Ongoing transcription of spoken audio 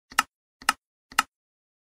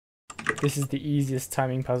This is the easiest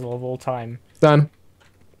timing puzzle of all time. Done.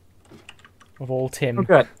 Of all Tim. Oh,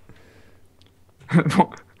 good.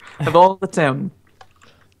 Of all the Tim.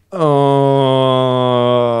 Oh.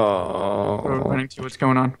 We're running to what's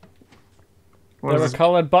going on. What There is are this?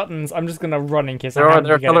 coloured buttons. I'm just gonna run in case There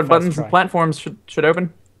are colored buttons and platforms should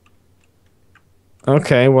open.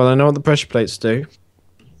 Okay, well I know what the pressure plates do.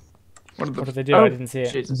 What do they do? Oh, I didn't see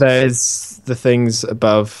it. Jesus. There's the things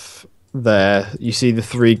above there. You see the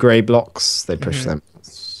 3 grey blocks? They push them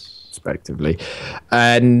respectively.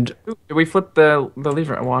 And Ooh, do we flip the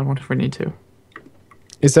lever? Well, I wonder if we need to.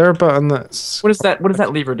 is there a button that's... What does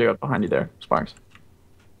that lever do up behind you there, Sparks?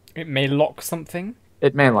 It may lock something.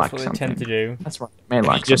 It may lock That's what something. they tend to do. That's right. It may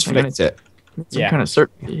lock You just something. flicked it. Some Yeah. kind of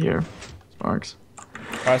certainty here, Sparks.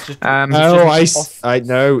 Right, it's just, Oh, just I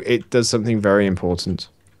know it does something very important.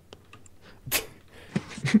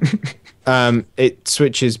 It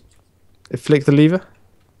switches. Flick the lever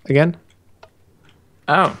again.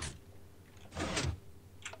 Oh.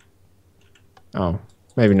 Oh,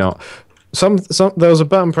 maybe not. Some there was a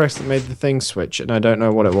button press that made the thing switch, and I don't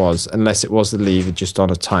know what it was, unless it was the lever just on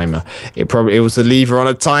a timer. It was the lever on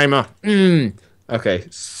a timer. Okay.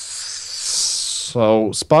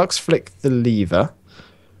 So Sparks flicked the lever.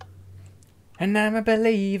 And I'm a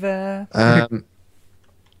believer.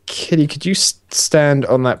 Kitty, could you stand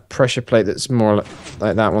on that pressure plate that's more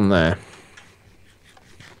like that one there?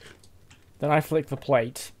 Then I flick the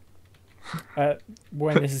plate.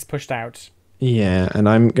 When this is pushed out. Yeah, and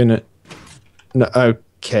I'm gonna... No,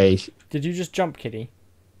 okay. Did you just jump, Kitty?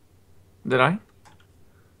 Did I?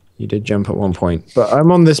 You did jump at one point, but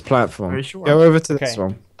I'm on this platform. Are you sure? Go over to this Okay.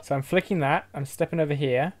 one. So I'm flicking that. I'm stepping over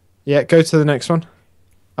here. Yeah, go to the next one.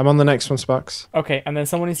 I'm on the next one, Sparks. Okay, and then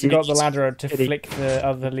someone needs to You go up the need to- ladder to Kitty, flick the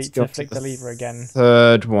other let's go to to flick the the lever again.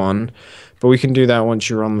 Third one, but we can do that once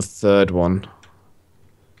you're on the third one,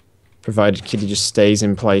 provided Kitty just stays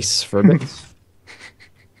in place for a bit.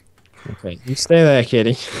 Okay, you stay there,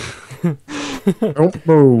 Kitty. Don't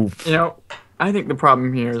move. You know, I think the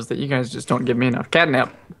problem here is that you guys just don't give me enough catnip.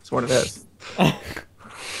 That's what it is.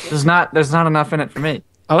 There's not enough in it for me.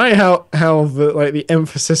 I like how the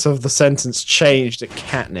emphasis of the sentence changed at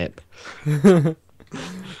catnip.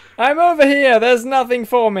 I'm over here. There's nothing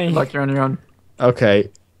for me. Like you're on your own. Okay,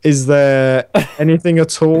 is there anything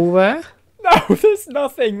at all there? No, there's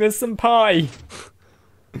nothing. There's some pie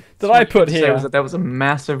that I put Say here. was that was a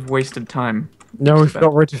massive wasted time. No, we've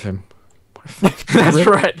got rid of him. That's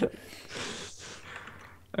right.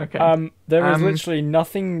 Okay. There is literally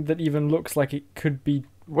nothing that even looks like it could be.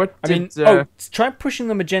 What I did, mean, try pushing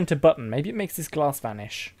the magenta button. Maybe it makes this glass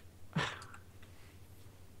vanish.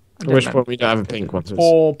 At which point we don't have a pink one. So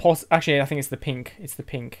Or actually, I think it's the pink. It's the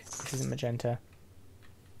pink. This isn't magenta.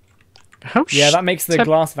 how Yeah, that makes the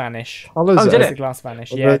glass vanish. colours Oh, are- did Makes it? the glass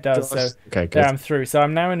vanish. Well, Yeah, it that does. So Okay, good. there, I'm through. So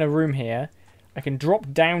I'm now in a room here. I can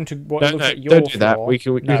drop down to what looks like your don't do that. floor. We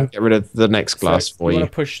can No. get rid of the next glass So for you you.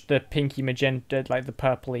 want to push the pinky magenta, like the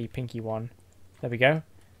purpley pinky one. There we go.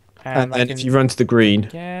 And I then can if you run to the green,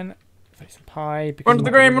 again, place some pie. Run to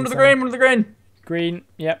the green, run to the green, run to the green. Green,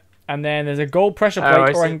 yep. And then there's a gold pressure Oh, plate, I or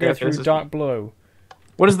I see. can go Okay, through this is- dark blue.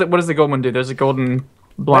 What does the gold one do? There's a golden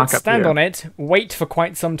block Let's up stand here. on it, wait for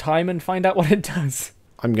quite some time, and find out what it does.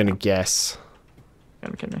 I'm gonna guess.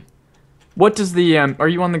 You're kidding me. What does the are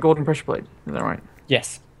you on the golden pressure plate? Is that right?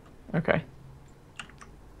 Yes. Okay.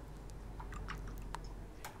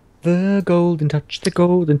 The golden touch,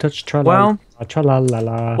 tra Well- la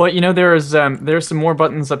la. Well, you know there's some more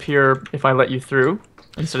buttons up here if I let you through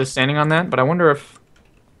instead of standing on that. But I wonder if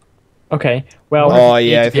Okay, well, Oh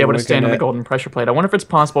you yeah, need I to be think able to we're stand on gonna... the golden pressure plate. I wonder if it's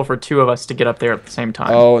possible for two of us to get up there at the same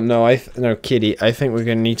time. Oh no, no, Kitty. I think we're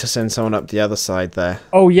gonna need to send someone up the other side there.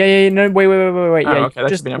 oh yeah, no, wait, Oh, yeah, okay, that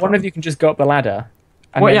just should be no one problem. of you can just go up the ladder.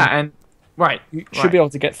 And well, then yeah, and right, you should be able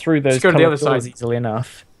to get through those Just go to the coloured other doors side. easily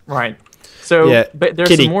enough. right. So, Yeah, but there's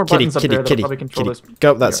Kitty, some more Kitty, buttons up Kitty, there that Kitty, probably control Kitty. this.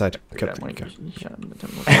 Go up that Here, side. do Go, that when go. you shut up in the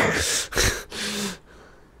temple.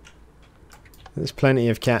 There's plenty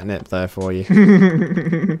of catnip there for you.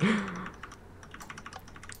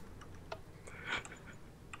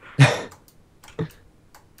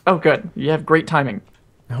 Oh, good. You have great timing.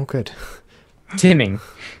 Oh, good. Timming.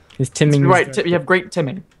 Is timming Right, you have great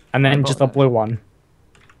timing. and then just a blue one.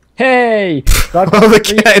 Hey! So I've got Oh, the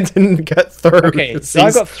three- cat didn't get through. Okay, so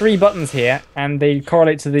I've got 3 buttons here, and they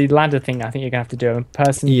correlate to the ladder thing I think you're going to have to do.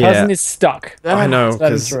 Person is stuck. I know, Let's let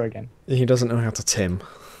him because through again. he doesn't know how to tim.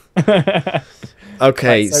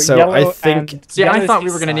 Okay, Right, so yellow I think and See, I yellow's thought we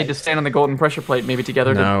his were going to need to side. stand on the golden pressure plate maybe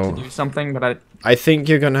together No. to do something, but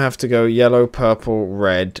you're gonna have to go yellow, purple,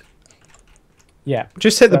 red. Yeah.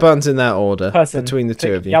 Just hit the buttons in that order Person, between the two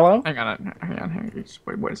pick of you. Yellow. hang on.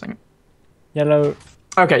 Wait a second. Yellow.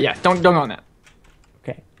 Okay, yeah. Don't go on that.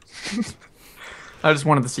 Okay. I just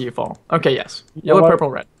wanted to see you fall. Okay, yes. Yellow, purple,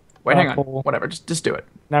 red. Wait, hang on. purple. Whatever. Just do it.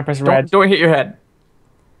 Now press red. Don't hit your head.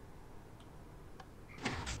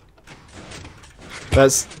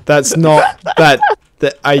 That's not that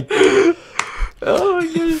I. Oh,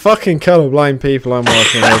 Fucking colorblind people I'm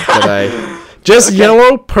working with today. Just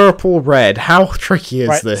yellow, purple, red. How tricky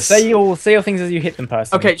is this? Say your things as you hit them,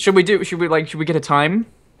 person. Okay, should we get a time?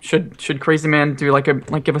 Should Crazy Man do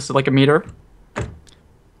give us like a meter?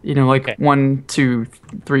 You know, like 1, 2,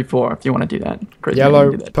 3, 4. If you want to do that, Crazy yellow,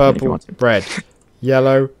 Man, do that purple, red.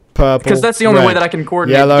 Yellow, purple. Because that's the only way that I can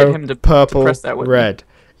coordinate yellow, get him to purple, press that with red.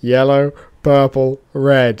 Yellow, purple,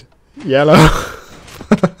 red. Yellow.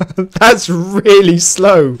 That's really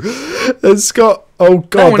slow. It's got. Oh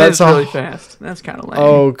god, that one that's is really fast. That's kind of lame.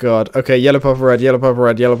 Oh god. Okay, yellow, purple, red. Yellow, purple,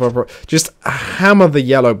 red. Yellow, purple. Just hammer the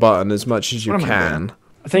yellow button as much as you can.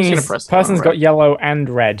 I think person's got yellow and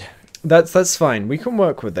red. That's fine. We can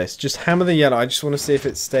work with this. Just hammer the yellow. I just want to see if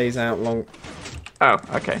it stays out long. Oh,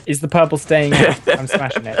 okay. Is the purple staying out? I'm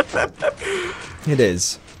smashing it. It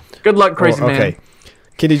is. Good luck, Crazy Man. Okay.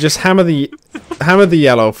 Kitty, just hammer the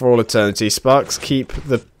yellow for all eternity. Sparks, keep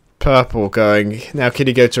the purple going. Now,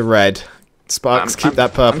 Kitty, go to red. Sparks, keep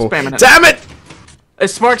that purple. I'm Damn it!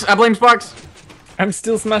 It's Sparks. I blame Sparks. I'm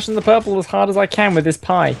still smashing the purple as hard as I can with this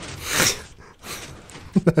pie.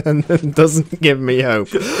 And it doesn't give me hope.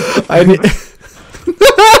 I need...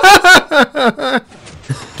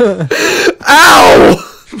 Ow!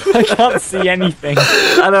 I can't see anything.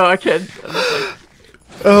 I know, I can't.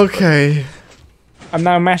 Okay. I'm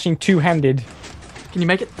now mashing two-handed. Can you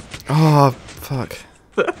make it? Oh, fuck.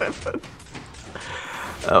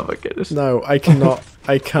 Oh my goodness. No, I cannot.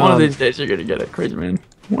 I can't. One of these days you're gonna get it, Crazy Man.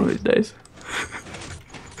 One of these days.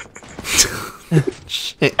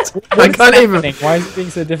 Shit. I can't even. Why is it being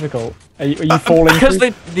so difficult? Are you falling? Because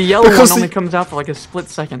the yellow one only comes out for like a split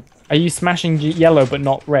second. Are you smashing yellow but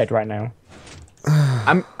not red right now?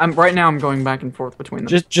 I'm right now. I'm going back and forth between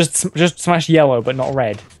them. Just smash yellow but not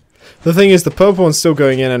red. The thing is, the purple one's still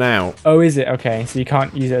going in and out. Oh, is it? Okay, so you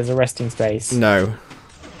can't use it as a resting space. No.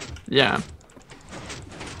 Yeah.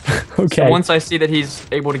 Okay. So once I see that he's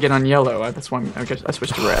able to get on yellow, that's when I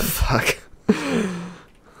switch to red. Fuck.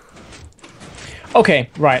 Okay,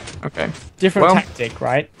 right. Okay. Different tactic,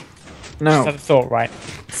 right? No. Just had a thought, right?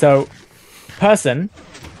 So, person,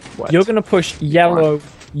 What? you're gonna push yellow,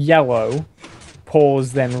 yellow,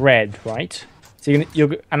 pause, then red, right? So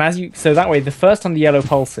so that way the first time the yellow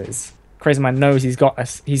pulses, Crazy Man knows he's got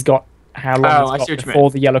how long he's got before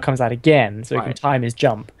the yellow comes out again, so he can time his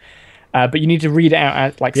jump. But you need to read it out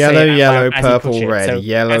as like yellow, yellow, as purple, red. So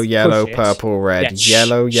yellow, yellow, purple, red. Yeah.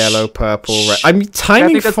 Yellow, yellow, purple, red. I'm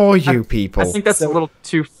timing for you people. I think that's a little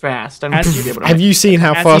too fast. I don't think you'll be able to. Have you seen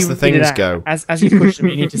how fast the things go? As you push them,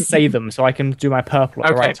 you need to say them so I can do my purple at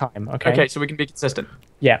the right time. Okay. Okay, so we can be consistent.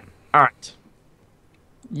 Yeah. All right.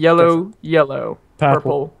 Yellow, yellow,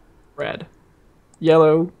 purple, red.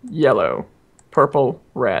 Yellow, yellow, purple,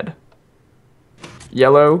 red.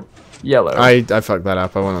 Yellow, yellow. I fucked that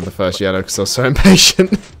up. I went on the first yellow because I was so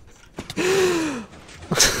impatient.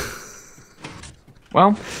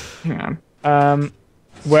 Well, hang on.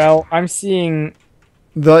 Well, I'm seeing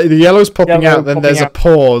the yellow's popping Yellow out, then popping there's a out.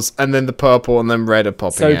 pause, and then the purple, and then red are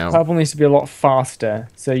popping so out. purple needs to be a lot faster.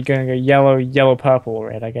 So you're going to go yellow, yellow, purple,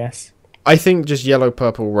 red, I guess. I think just yellow,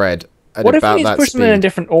 purple, red at What if about we that push speed. them in a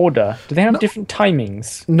different order? Do they have different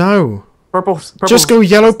timings? No. Purple. Just go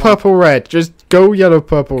yellow, purple, red. Just go yellow,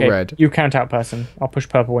 purple, Okay, red. you count out, person. I'll push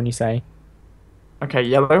purple when you say. Okay,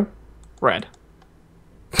 yellow, red.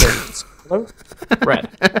 Yellow, red.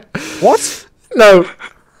 What? No.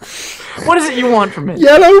 What is it you want from me?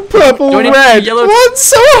 Yellow, purple, Do I need to red. do yellow- What's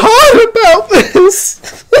so hard about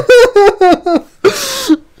this?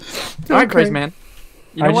 All right, Okay. Crazy Man.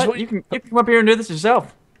 You know I just what? want- You can come up here and do this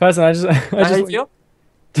yourself. Person, I Is that how you just feel?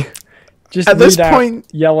 just At this read out point-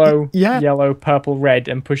 yellow, Yeah. yellow, purple, red,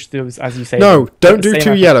 and push those as you say. No, them. don't At the do same two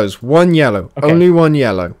effort. yellows. One yellow. Okay. Only one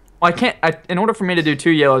yellow. Well, I can't. In order for me to do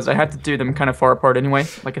two yellows, I have to do them kind of far apart anyway,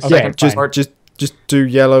 like a Okay, second just, apart. just do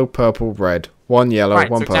yellow, purple, red. One yellow, Right,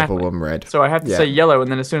 one so purple, exactly. one red. So I have to Yeah. say yellow, and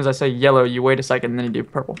then as soon as I say yellow, you wait a second, and then you do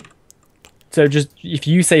purple. So just if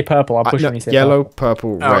you say purple, I'll push No, when you say yellow,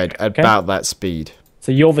 purple. purple, red. okay. About that speed.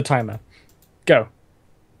 So you're the timer. Go.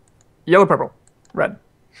 Yellow, purple, red.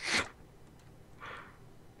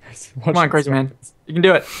 Come on, Crazy Man. You can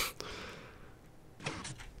do it.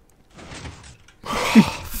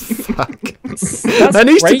 That's That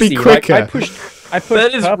needs to be crazy. quicker. Like, I pushed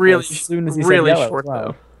That is purple really, as soon as he really said yellow short, as well.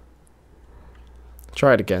 though.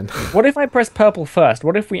 Try it again. What if I press purple first?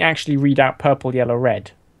 What if we actually read out purple, yellow,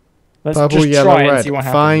 red? Let's Purple, just yellow, try and red. see what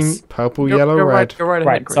Fine. happens. Purple, yellow, red. Go right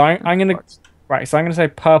ahead. Right, so I'm gonna say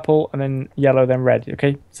purple and then yellow, then red.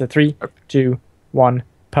 Okay, so 3, 2, 1.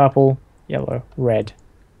 Purple, yellow, red.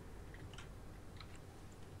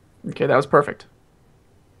 Okay, that was perfect.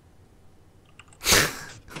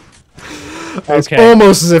 It's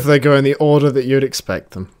almost as if they go in the order that you'd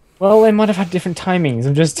expect them. Well, they might have had different timings.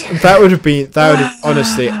 I'm just. That would have been.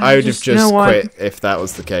 Honestly, I would have You know just what? quit if that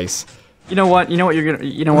was the case. You know what? You know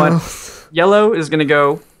what? Yellow is gonna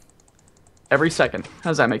go every second. How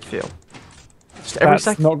does that make you feel? Just every That's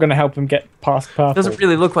second. not going to help him get past purple. It doesn't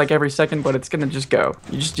really look like every second, but it's gonna just go.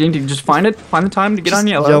 You need to just find the time to get on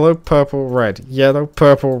yellow. Yellow, purple, red. Yellow,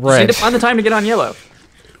 purple, You need red. to find the time to get on yellow.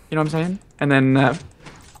 You know what I'm saying? And then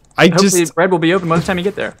I hopefully just red will be open by the time you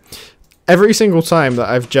get there. every single time that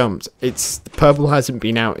I've jumped, it's purple hasn't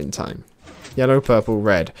been out in time. Yellow, purple,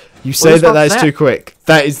 red. You say what's that wrong with is that? too quick.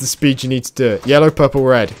 That is the speed you need to do it. Yellow, purple,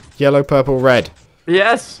 red. Yellow, purple, red.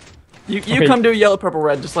 Yes. You Okay. come to yellow, purple,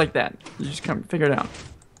 red just like that. You just come figure it out.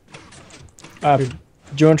 Do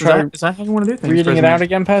you want to try Is that how you want to do things? reading it Pperson? out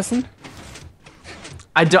again, Pperson?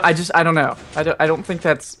 I don't know. I don't think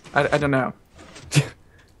that's. I don't know.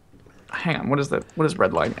 Hang on. What is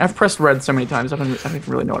red line? I've pressed red so many times. I don't even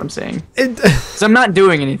really know what I'm saying. So I'm not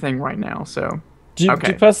doing anything right now. So. Do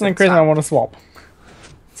Okay. Pperson and Stop. Crazy Man want to swap?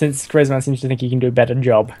 Since Crazy Man seems to think he can do a better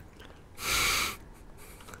job.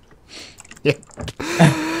 Yeah.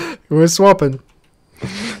 We're swapping.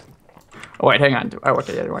 Oh wait, hang on.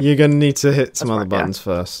 Okay, yeah, right. You're gonna need to hit some That's other fine, yeah. buttons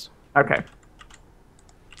first. Okay.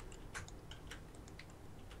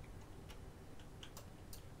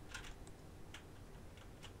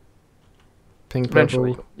 Pink,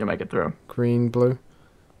 Eventually, purple, you'll make it through. green, blue.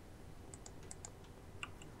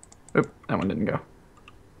 Oop, that one didn't go.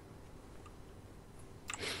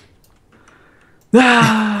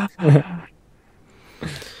 Ah!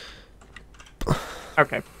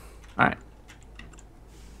 Okay. All right.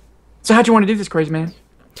 So how'd you want to do this, Crazy Man?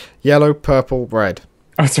 Yellow, purple, red.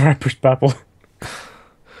 Oh, sorry, I pushed purple.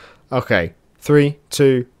 Okay. 3,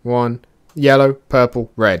 2, 1. Yellow, purple,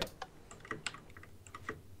 red.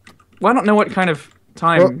 Well, I don't know what kind of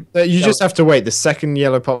time. Well, you just have to wait. The second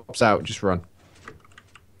yellow pops out, just run.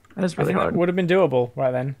 That is I really think hard. that would have been doable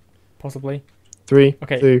right then, possibly. 3,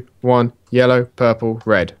 Okay. 2, 1. Yellow, purple,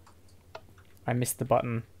 red. I missed the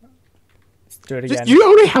button. Let's do it again. You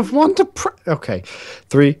only have one to press. Okay.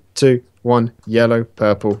 3, 2, 1. Yellow,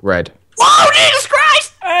 purple, red. Whoa, Jesus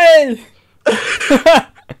Christ! Hey!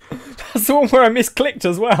 That's the one where I misclicked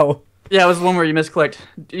as well. Yeah, it was the one where you misclicked.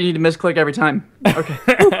 You need to misclick every time.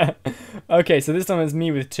 Okay. Okay, so this time it's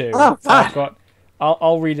me with 2. Oh, so I've got.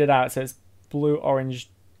 I'll read it out. So it's blue, orange,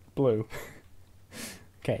 blue.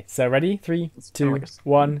 Okay, so ready? 3, 2, like a-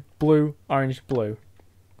 1. Blue, orange, blue.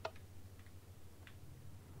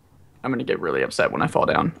 I'm gonna get really upset when I fall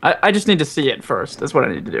down. I just need to see it first. That's what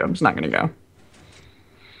I need to do. I'm just not gonna go.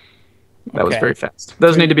 That was Okay. very fast.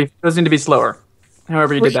 Those need to be slower.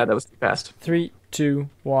 However you did that was too fast. 3, 2,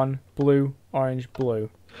 1. Blue, orange, blue.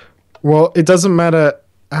 Well, it doesn't matter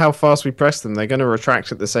how fast we press them. They're going to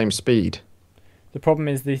retract at the same speed. The problem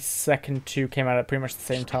is the second 2 came out at pretty much the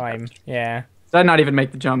same time. Yeah. Did I not even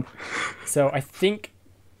make the jump? So I think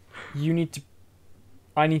you need to.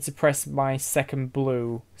 I need to press my second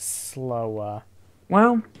blue slower.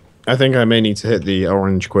 Well, I think I may need to hit the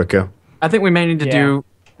orange quicker. I think we may need to Yeah. do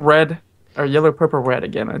red or yellow, purple, red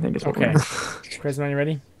again. I think is what Okay. we're Crazy Man, you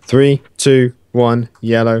ready? 3, 2, 1.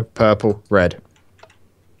 Yellow, purple, red.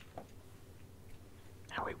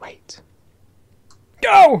 Now we wait.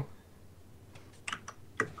 Go!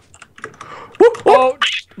 Oh,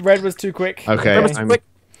 red was too quick. Okay. That was I'm- quick.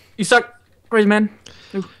 You suck, Crazy Man.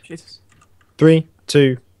 Ooh, Jesus. 3,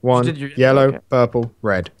 2, 1. did your- Yellow, okay. purple,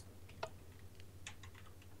 red.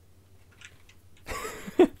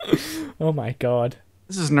 Oh my god.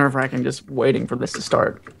 This is nerve-wracking just waiting for this to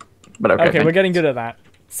start. But okay. Okay, we're getting good at that.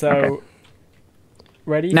 So, Okay.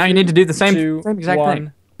 ready? Now you need to do the same, 2, same exact 1.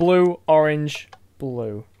 thing. Blue, orange,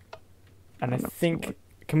 blue. And I think.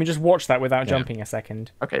 Can we just watch that without jumping a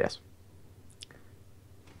second? Okay, yes.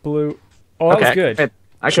 Blue. Oh, that was good.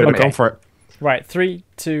 I Should could have have gone for it. Right, 3,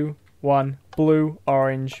 2, 1. Blue,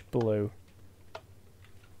 orange, blue.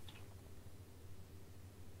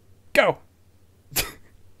 Go!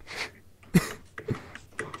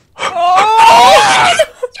 Oh!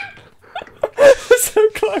 So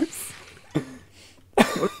close.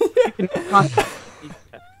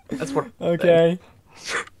 That's what. Okay.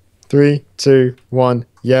 3, 2, 1.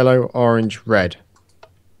 Yellow, orange, red.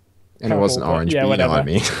 And it Purple, wasn't but orange, yeah, but you know what I whatever.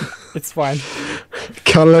 mean. It's fine.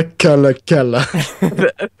 Color, color, color.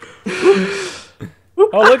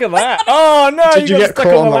 Oh, look at that! Oh no, Did you got get stuck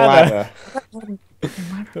caught on the ladder?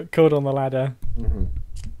 Got caught on the ladder.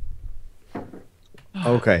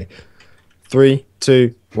 Okay. 3,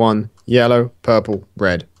 2, 1. Yellow, purple,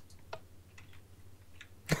 red.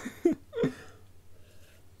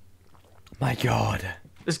 My God.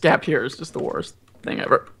 This gap here is just the worst thing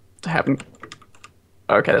ever to happen.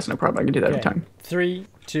 Okay, that's no problem. I can do that every time. 3,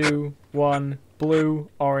 2, 1. Blue,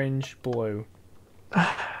 orange, blue.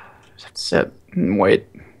 Just have to sit and wait.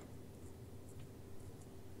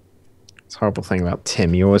 It's a horrible thing about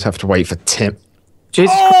Tim. You always have to wait for Tim.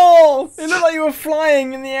 Jesus Oh! It looked like you were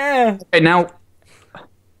flying in the air. Okay, now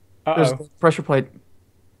there's Uh-oh. the pressure plate.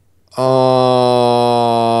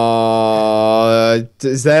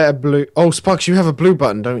 Is there a blue? Oh, Sparks, you have a blue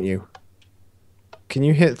button, don't you? Can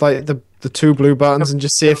you hit like the 2 blue buttons and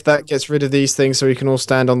just see if that gets rid of these things so we can all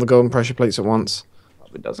stand on the golden pressure plates at once?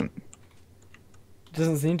 Probably doesn't.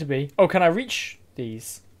 Doesn't seem to be. Oh, can I reach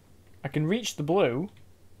these? I can reach the blue.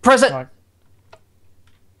 Press it!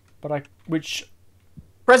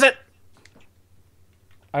 Press it!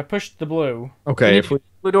 I pushed the blue. Okay, if we...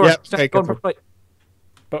 Blue door. Yeah, Stand okay, go on for pressure plate.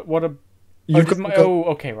 But what a... You've oh, got- oh,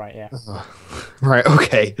 okay, right, yeah. Right,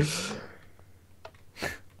 okay.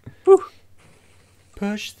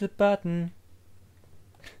 Push the button.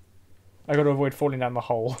 I gotta avoid falling down the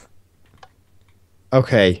hole.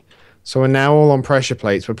 Okay, so we're now all on pressure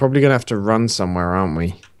plates. We're probably going to have to run somewhere, aren't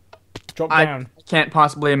we? Drop I down. can't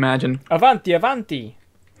possibly imagine. Avanti, avanti.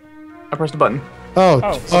 I pressed the button. Oh,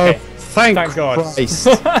 okay. thank God. Christ.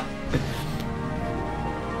 Yay!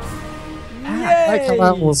 That come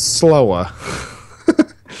out was slower.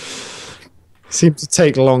 Seemed to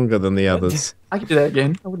take longer than the others. I could do that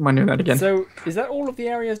again. I wouldn't mind doing that again. So, is that all of the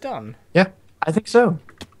areas done? Yeah. I think so.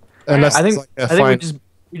 Unless I think it's like a I think fine...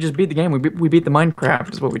 we just beat the game. We beat the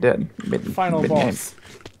Minecraft is what we did. We beat the Final boss.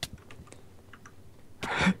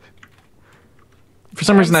 For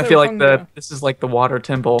some I'm reason, I so feel like hungry. this is like the water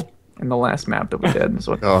temple in the last map that we did.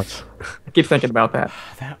 So God. I keep thinking about that.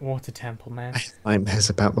 That water temple, man. Nightmares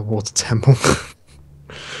about the water temple.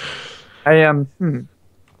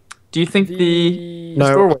 Do you think the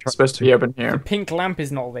No, doorway try is supposed to be open The here? pink lamp is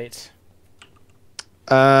not lit.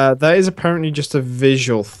 That is apparently just a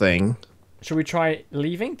visual thing. Should we try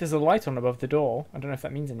leaving? There's a light on above the door. I don't know if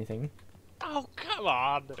that means anything. Oh, come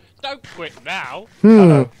on. Don't quit now.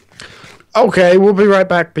 Okay, we'll be right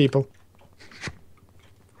back, people.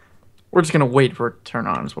 We're just gonna wait for it to turn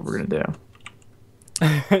on. Is what we're gonna do.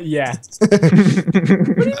 Yeah.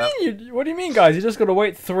 What do you mean, guys? You just got to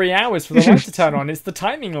wait 3 hours for the light to turn on. It's the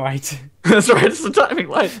timing light. That's right. It's the timing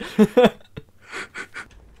light.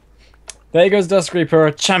 There goes Dusk Reaper,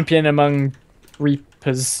 a champion among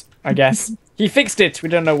Reapers, I guess. He fixed it. We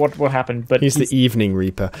don't know what will happen, but He's the Evening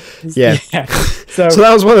Reaper. Yeah. yeah. So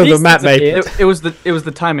that was one of the these map made. disappeared. It was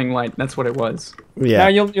the timing light. That's what it was. Yeah. Now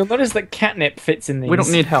you'll notice that catnip fits in these. We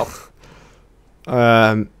don't need help.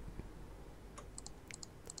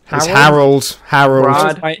 It's Harold.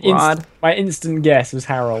 Rod. My instant guess was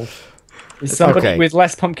Harold. Is somebody Okay. with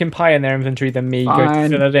less pumpkin pie in their inventory than me going to Fine.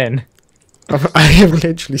 fill it in? I have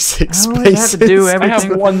literally 6 I have spaces. to do I everything.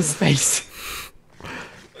 have 1 space.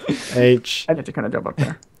 H I have to kind of jump up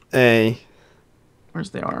there. A. Where's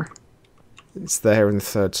the R? It's there in the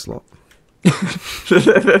 3rd slot.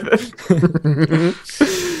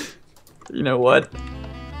 You know what?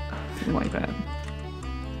 You like that?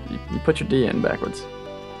 You put your D in backwards.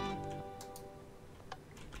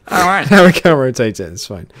 All right. Now we can't rotate it. It's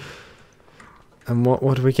fine. And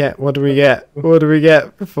what do we get? What do we get? What do we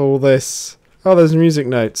get for all this? Oh, there's music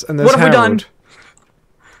notes and there's What have we Harold. done?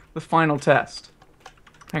 The final test.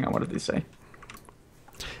 Hang on. What did these say?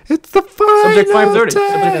 It's the final Subject 530.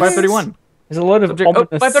 test. Subject 531. There's a lot of Subject, oh,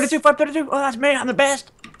 ominous... 532. 532. Oh, that's me. I'm the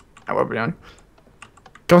best. How are we doing?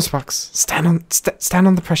 Go on, Sparks. Stand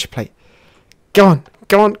on the pressure plate. Go on,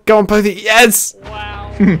 both of you. Yes.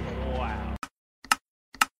 Wow.